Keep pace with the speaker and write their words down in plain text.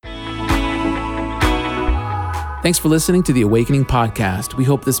Thanks for listening to the Awakening Podcast. We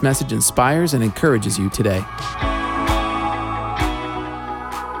hope this message inspires and encourages you today.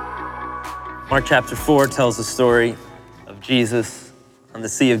 Mark chapter 4 tells the story of Jesus on the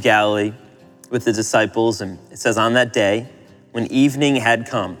Sea of Galilee with the disciples. And it says, on that day, when evening had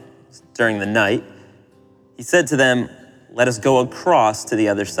come, during the night, he said to them, let us go across to the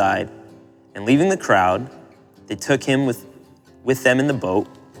other side. And leaving the crowd, they took him with them in the boat,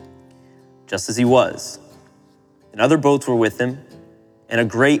 just as he was. And other boats were with him, and a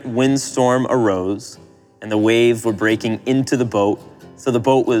great windstorm arose, and the waves were breaking into the boat, so the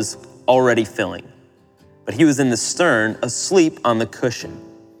boat was already filling. But he was in the stern, asleep on the cushion.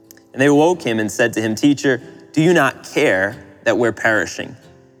 And they woke him and said to him, Teacher, do you not care that we're perishing?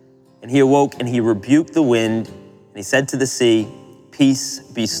 And he awoke and he rebuked the wind, and he said to the sea, Peace,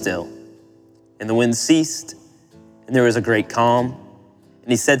 be still. And the wind ceased, and there was a great calm.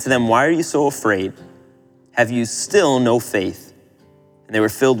 And he said to them, Why are you so afraid? Have you still no faith? And they were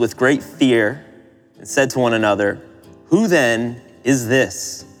filled with great fear and said to one another, Who then is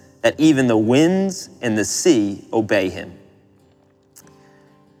this, that even the winds and the sea obey him?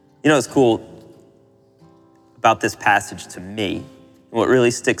 You know what's cool about this passage to me, and what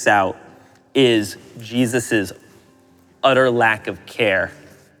really sticks out, is Jesus's utter lack of care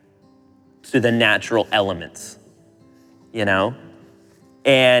to the natural elements, you know?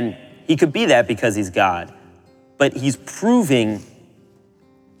 And he could be that because he's God, but he's proving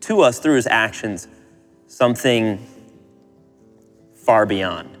to us through his actions something far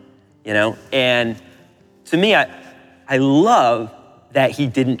beyond, you know? And to me, I love that he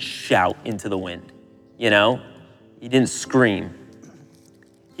didn't shout into the wind, you know? He didn't scream.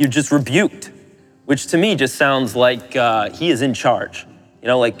 He just rebuked, which to me just sounds like he is in charge. You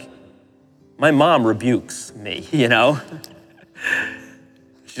know, like my mom rebukes me, you know?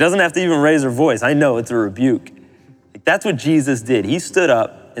 She doesn't have to even raise her voice. I know it's a rebuke. Like, that's what Jesus did. He stood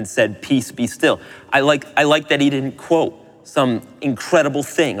up and said, Peace, be still. I like that he didn't quote some incredible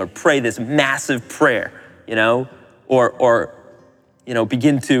thing or pray this massive prayer, you know, or you know,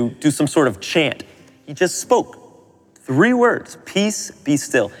 begin to do some sort of chant. He just spoke 3 words, peace, be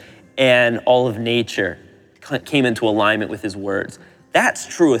still. And all of nature came into alignment with his words. That's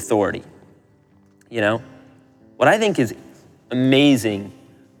true authority, you know? What I think is amazing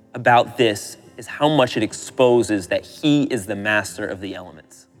about this is how much it exposes that he is the master of the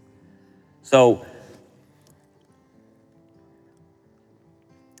elements. So,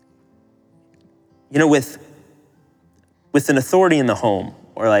 you know, with an authority in the home,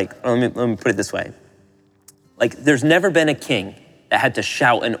 or like, let me put it this way. Like, there's never been a king that had to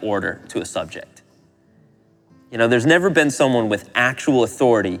shout an order to a subject. You know, there's never been someone with actual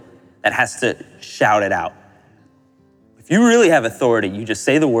authority that has to shout it out. If you really have authority, you just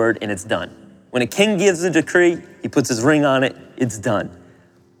say the word and it's done. When a king gives a decree, he puts his ring on it, it's done.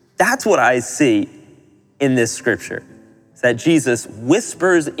 That's what I see in this scripture. It's that Jesus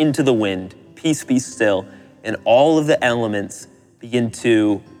whispers into the wind, peace be still, and all of the elements begin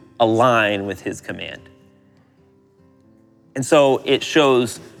to align with his command. And so it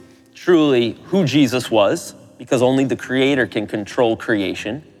shows truly who Jesus was, because only the Creator can control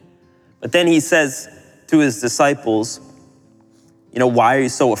creation. But then he says to his disciples, you know, why are you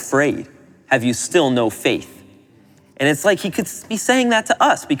so afraid? Have you still no faith? And it's like he could be saying that to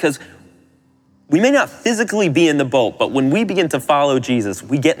us, because we may not physically be in the boat, but when we begin to follow Jesus,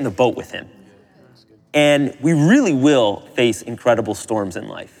 we get in the boat with him. And we really will face incredible storms in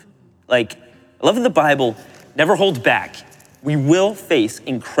life. Like, I love that the Bible never holds back. We will face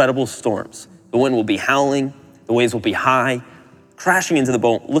incredible storms. The wind will be howling, the waves will be high, crashing into the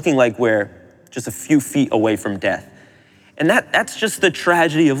boat, looking like we're just a few feet away from death. And that's just the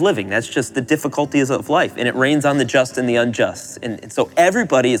tragedy of living. That's just the difficulties of life. And it rains on the just and the unjust. And so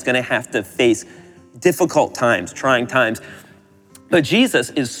everybody is gonna have to face difficult times, trying times. But Jesus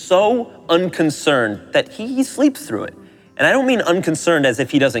is so unconcerned that he sleeps through it. And I don't mean unconcerned as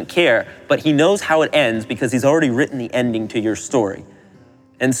if he doesn't care, but he knows how it ends because he's already written the ending to your story.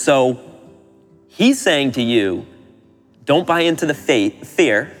 And so he's saying to you, don't buy into the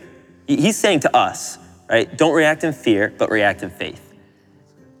fear. He's saying to us, right? Don't react in fear, but react in faith.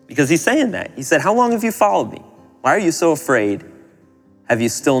 Because he's saying that. He said, how long have you followed me? Why are you so afraid? Have you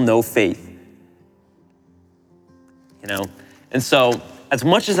still no faith? You know? And so, as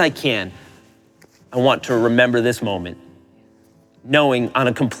much as I can, I want to remember this moment, knowing on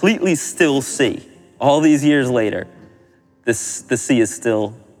a completely still sea, all these years later, the sea is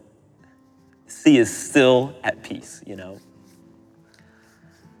still at peace, you know?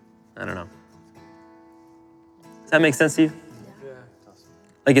 I don't know. Does that make sense to you? Yeah.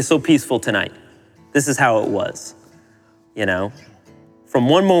 Like, it's so peaceful tonight. This is how it was, you know? From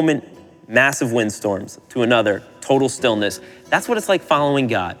one moment, massive windstorms, to another, total stillness. That's what it's like following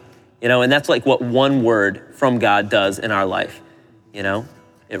God, you know? And that's like what one word from God does in our life, you know?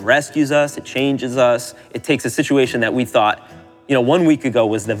 It rescues us, it changes us. It takes a situation that we thought, you know, 1 week ago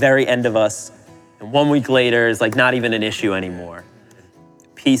was the very end of us, and 1 week later is like not even an issue anymore.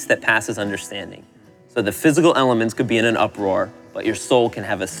 Peace that passes understanding. So the physical elements could be in an uproar, but your soul can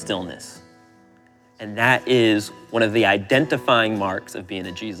have a stillness. And that is one of the identifying marks of being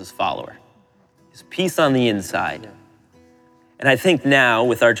a Jesus follower, is peace on the inside. And I think now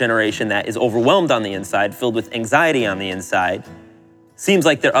with our generation that is overwhelmed on the inside, filled with anxiety on the inside, seems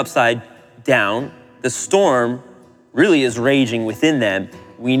like they're upside down. The storm really is raging within them.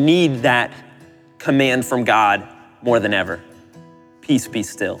 We need that command from God more than ever. Peace, be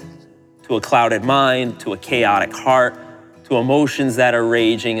still. To a clouded mind, to a chaotic heart, to emotions that are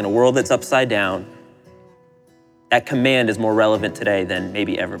raging in a world that's upside down, that command is more relevant today than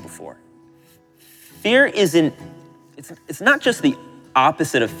maybe ever before. Fear it's not just the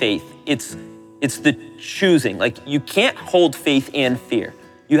opposite of faith, it's the choosing. Like, you can't hold faith and fear.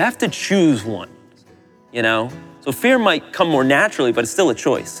 You have to choose one, you know? So fear might come more naturally, but it's still a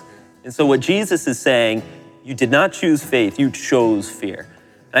choice. And so what Jesus is saying, you did not choose faith, you chose fear.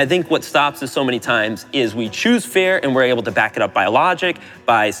 And I think what stops us so many times is we choose fear and we're able to back it up by logic,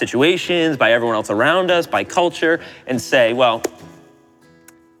 by situations, by everyone else around us, by culture, and say, well,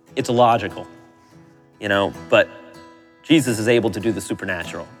 it's logical, you know? But Jesus is able to do the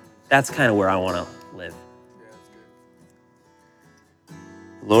supernatural. That's kind of where I want to live.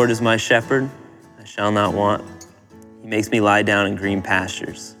 The Lord is my shepherd, I shall not want. He makes me lie down in green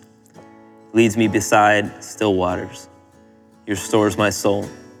pastures. He leads me beside still waters. He restores my soul.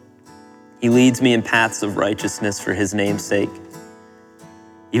 He leads me in paths of righteousness for his name's sake.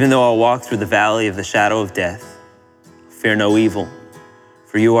 Even though I'll walk through the valley of the shadow of death, fear no evil,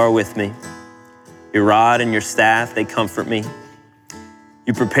 for you are with me. Your rod and your staff, they comfort me.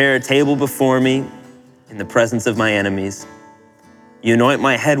 You prepare a table before me in the presence of my enemies. You anoint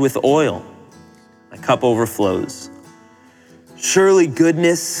my head with oil. My cup overflows. Surely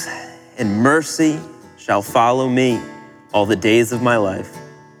goodness and mercy shall follow me all the days of my life,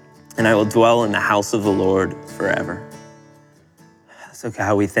 and I will dwell in the house of the Lord forever. So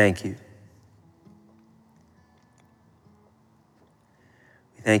God, we thank you.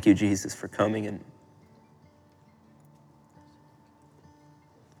 We thank you, Jesus, for coming and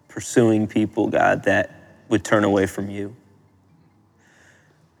pursuing people, God, that would turn away from you.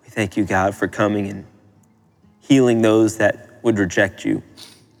 We thank you, God, for coming and healing those that would reject you.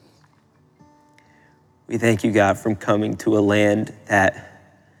 We thank you, God, for coming to a land that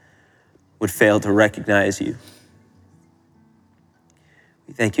would fail to recognize you.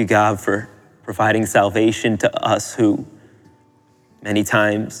 We thank you, God, for providing salvation to us who many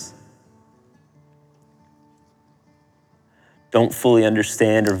times don't fully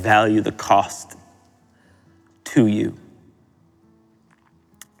understand or value the cost to you.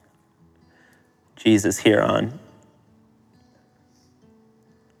 Jesus, here on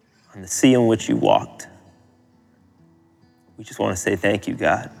the sea on which you walked, we just want to say thank you,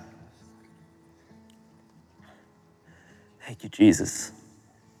 God. Thank you, Jesus.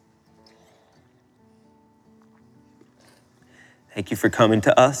 Thank you for coming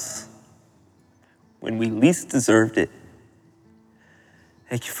to us when we least deserved it.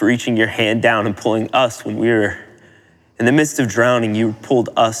 Thank you for reaching your hand down and pulling us when we were in the midst of drowning. You pulled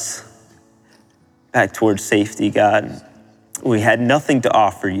us back towards safety, God. We had nothing to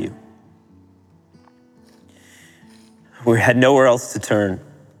offer you. We had nowhere else to turn.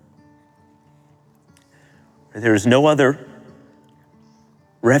 There was no other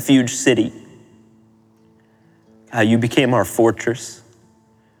refuge city. God, you became our fortress,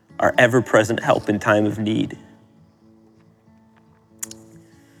 our ever-present help in time of need.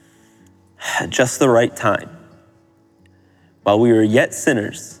 At just the right time, while we were yet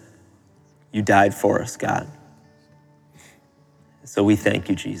sinners, you died for us, God. So we thank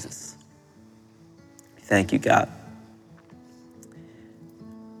you, Jesus. We thank you, God.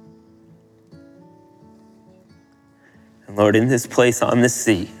 And Lord, in this place on this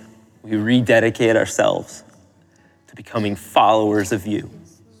sea, we rededicate ourselves to becoming followers of you.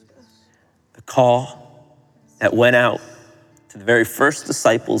 The call that went out to the very first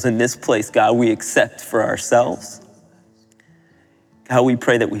disciples in this place, God, we accept for ourselves. God, we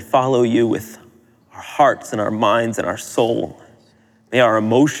pray that we follow you with our hearts and our minds and our soul. May our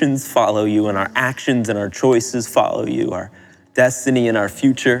emotions follow you and our actions and our choices follow you, our destiny and our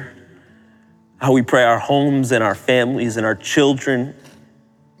future. How we pray our homes and our families and our children,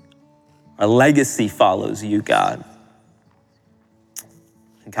 Our legacy follows you, God.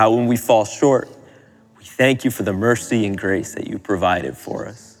 And God, when we fall short, we thank you for the mercy and grace that you provided for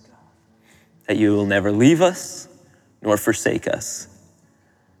us, that you will never leave us nor forsake us,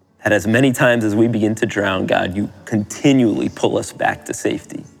 that as many times as we begin to drown, God, you continually pull us back to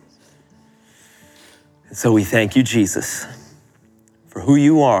safety. And so we thank you, Jesus, for who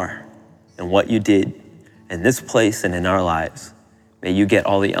you are and what you did in this place and in our lives. May you get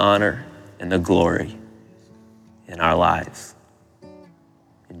all the honor and the glory in our lives.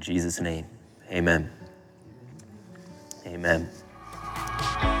 In Jesus' name, amen. Amen.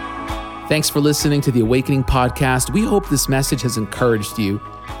 Thanks for listening to the Awakening Podcast. We hope this message has encouraged you.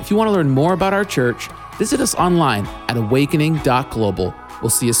 If you want to learn more about our church, visit us online at awakening.global. We'll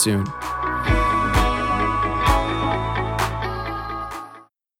see you soon.